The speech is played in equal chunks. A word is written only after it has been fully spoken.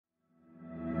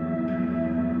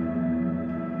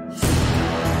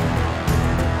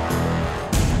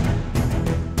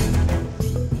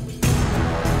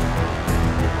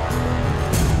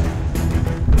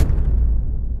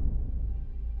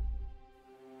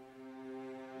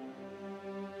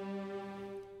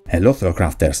Hello fellow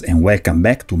crafters and welcome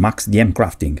back to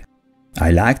maxdmcrafting.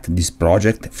 I liked this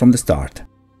project from the start.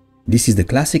 This is the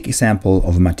classic example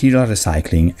of material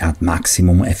recycling at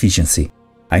maximum efficiency.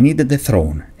 I needed the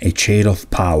throne, a chair of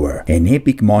power, an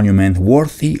epic monument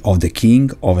worthy of the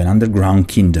king of an underground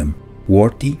kingdom,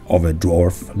 worthy of a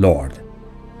dwarf lord.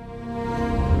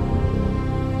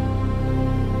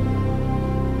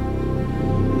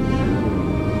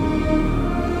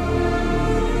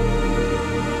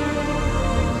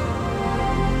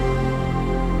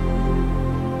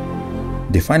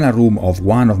 The final room of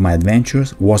one of my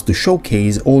adventures was to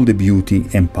showcase all the beauty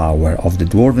and power of the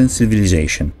dwarven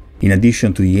civilization. In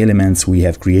addition to the elements we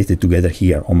have created together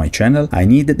here on my channel, I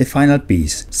needed the final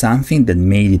piece, something that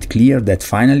made it clear that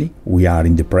finally we are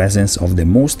in the presence of the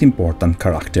most important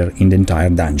character in the entire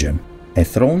dungeon. A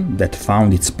throne that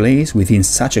found its place within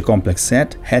such a complex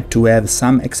set had to have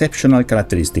some exceptional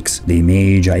characteristics. The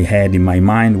image I had in my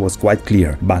mind was quite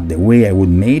clear, but the way I would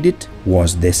made it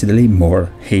was decidedly more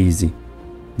hazy.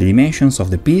 The dimensions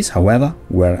of the piece, however,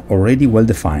 were already well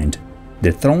defined.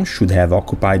 The throne should have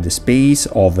occupied the space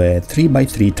of a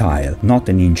 3x3 tile, not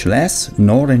an inch less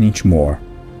nor an inch more.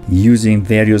 Using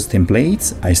various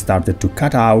templates, I started to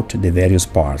cut out the various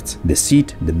parts: the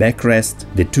seat, the backrest,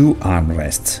 the two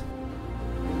armrests.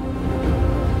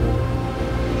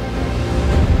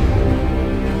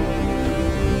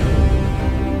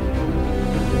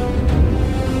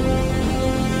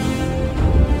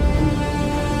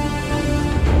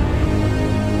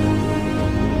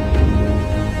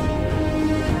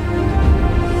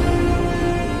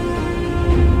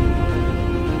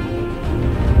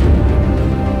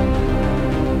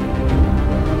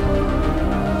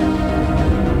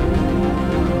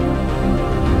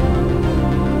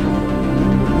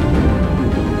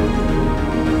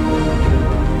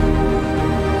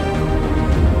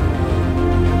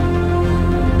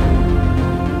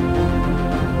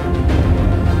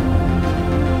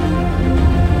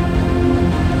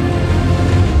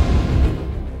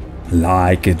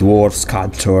 Like a dwarf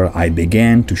sculptor, I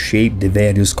began to shape the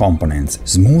various components,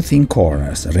 smoothing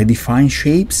corners, redefine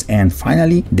shapes, and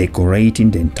finally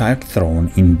decorating the entire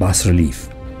throne in bas-relief.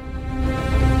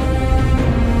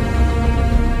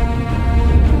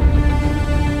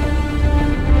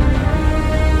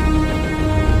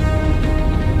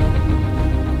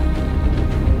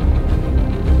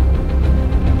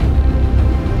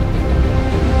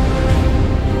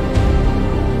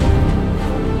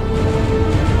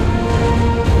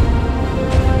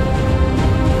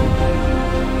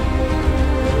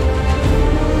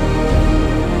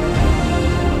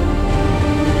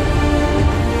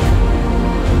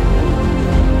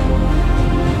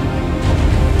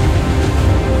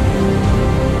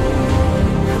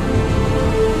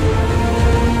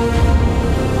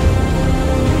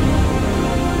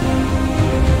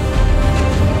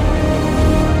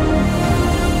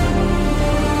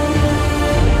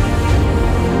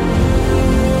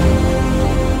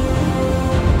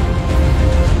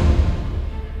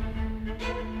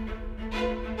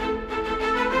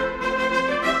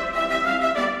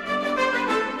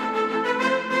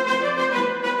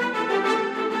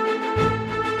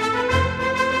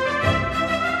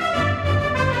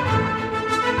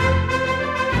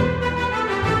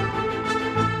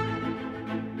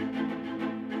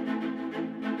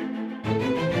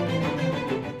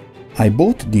 I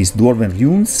bought these dwarven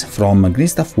runes from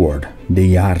Greenstuff World.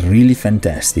 They are really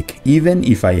fantastic, even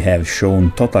if I have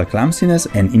shown total clumsiness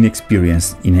and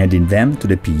inexperience in adding them to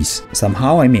the piece.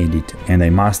 Somehow I made it, and I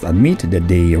must admit that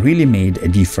they really made a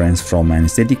difference from an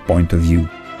aesthetic point of view.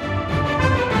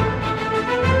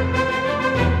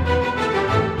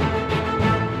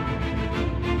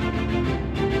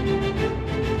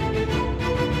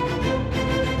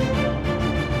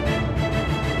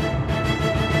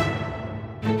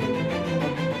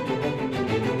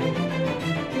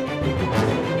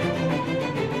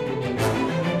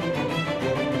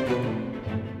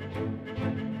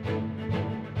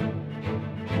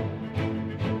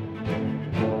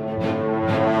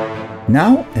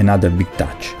 Now another big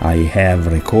touch. I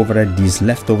have recovered these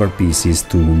leftover pieces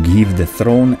to give the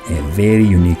throne a very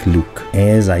unique look.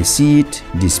 As I see it,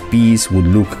 this piece would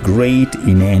look great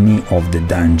in any of the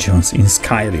dungeons in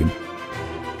Skyrim.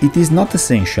 It is not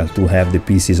essential to have the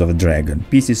pieces of a dragon.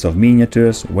 Pieces of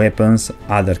miniatures, weapons,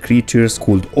 other creatures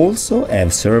could also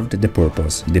have served the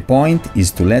purpose. The point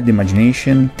is to let the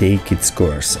imagination take its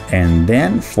course and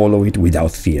then follow it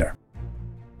without fear.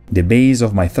 The base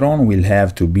of my throne will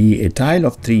have to be a tile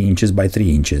of 3 inches by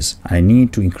 3 inches. I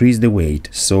need to increase the weight,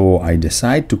 so I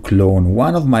decide to clone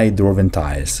one of my dwarven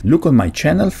tiles. Look on my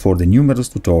channel for the numerous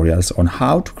tutorials on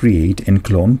how to create and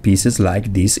clone pieces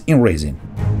like this in resin.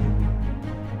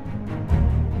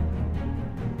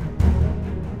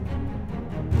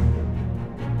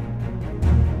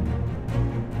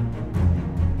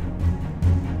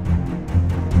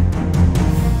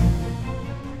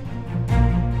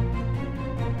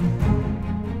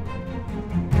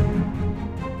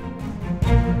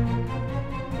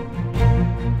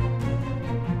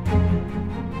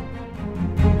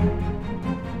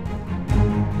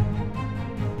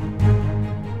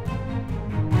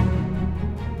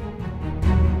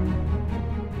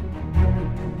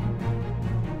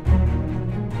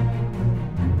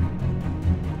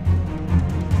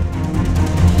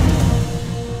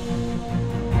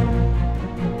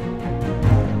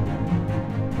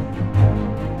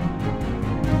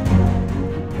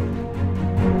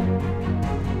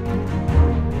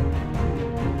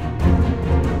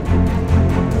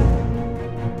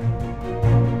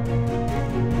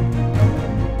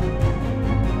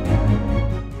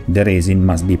 The resin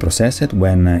must be processed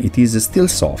when it is still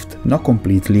soft, not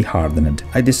completely hardened.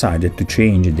 I decided to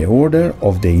change the order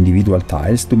of the individual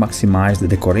tiles to maximize the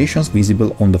decorations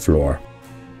visible on the floor.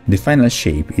 The final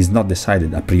shape is not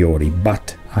decided a priori,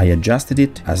 but I adjusted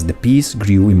it as the piece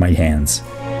grew in my hands.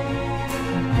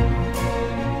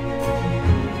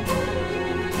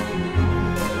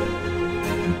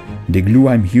 The glue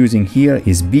I'm using here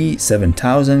is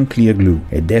B7000 clear glue,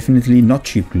 a definitely not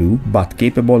cheap glue, but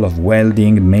capable of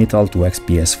welding metal to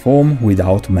XPS foam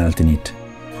without melting it.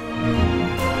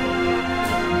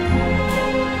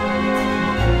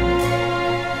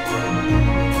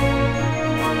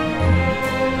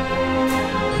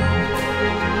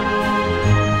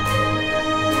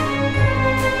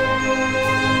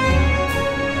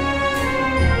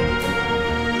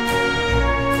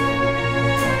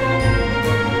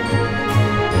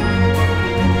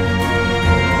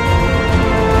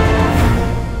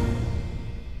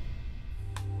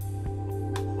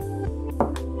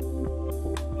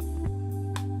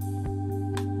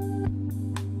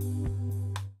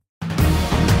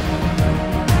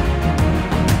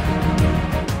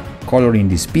 Coloring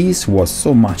this piece was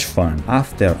so much fun.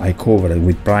 After I covered it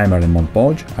with primer and Mod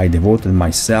Podge, I devoted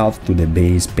myself to the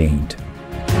base paint.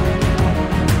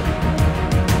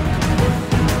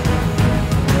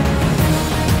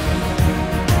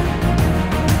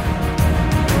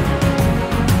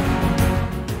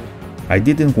 I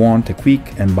didn't want a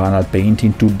quick and banal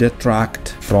painting to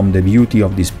detract from the beauty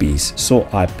of this piece, so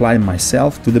I applied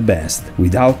myself to the best,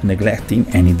 without neglecting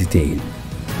any detail.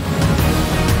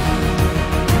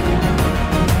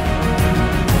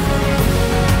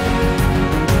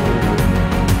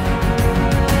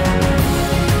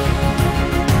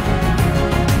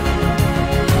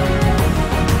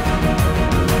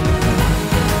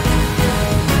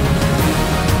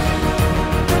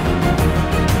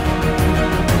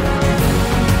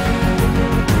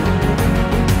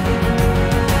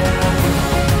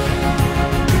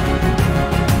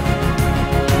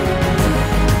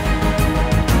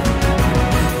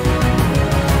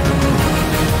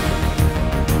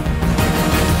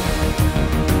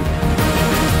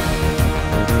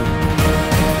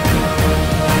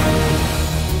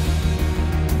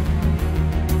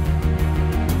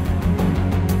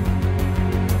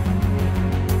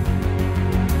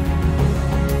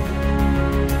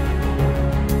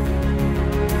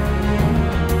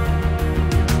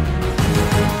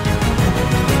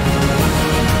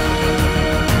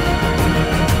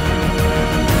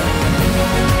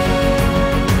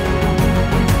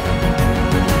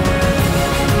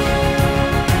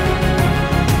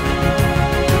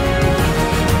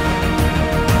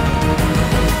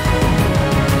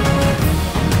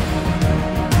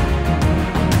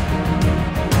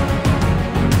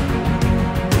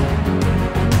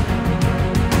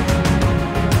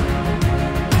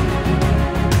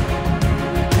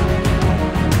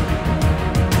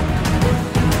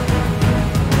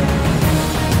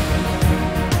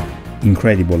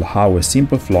 Incredible how a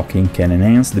simple flocking can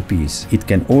enhance the piece. It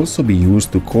can also be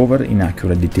used to cover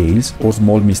inaccurate details or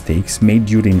small mistakes made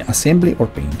during assembly or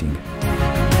painting.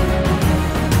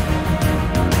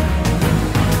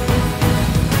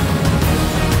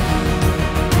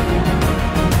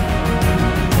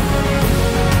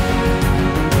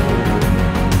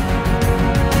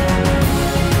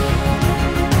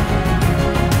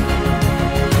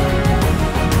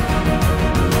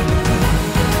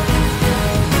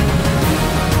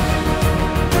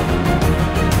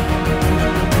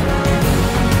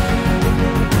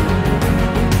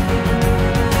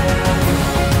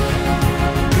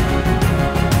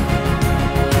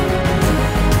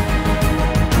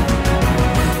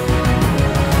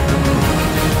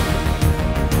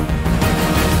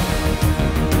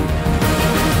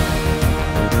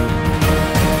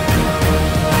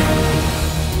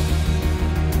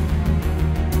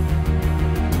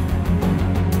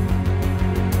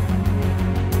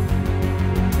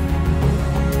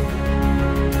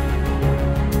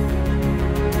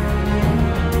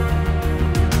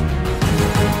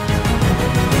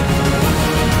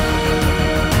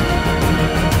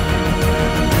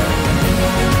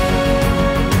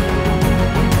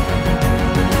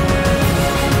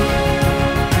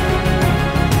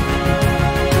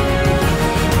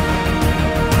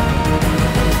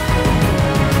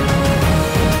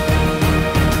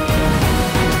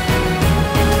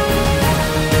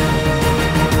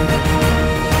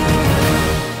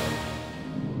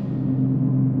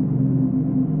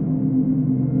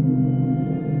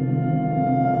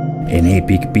 An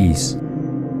epic piece.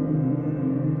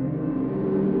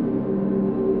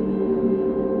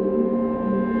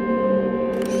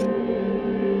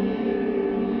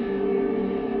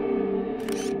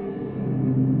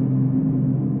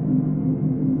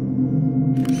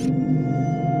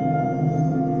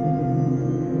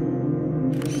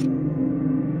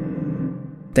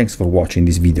 Thanks for watching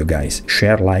this video guys,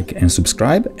 share, like and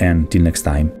subscribe, and till next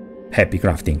time, happy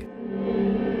crafting!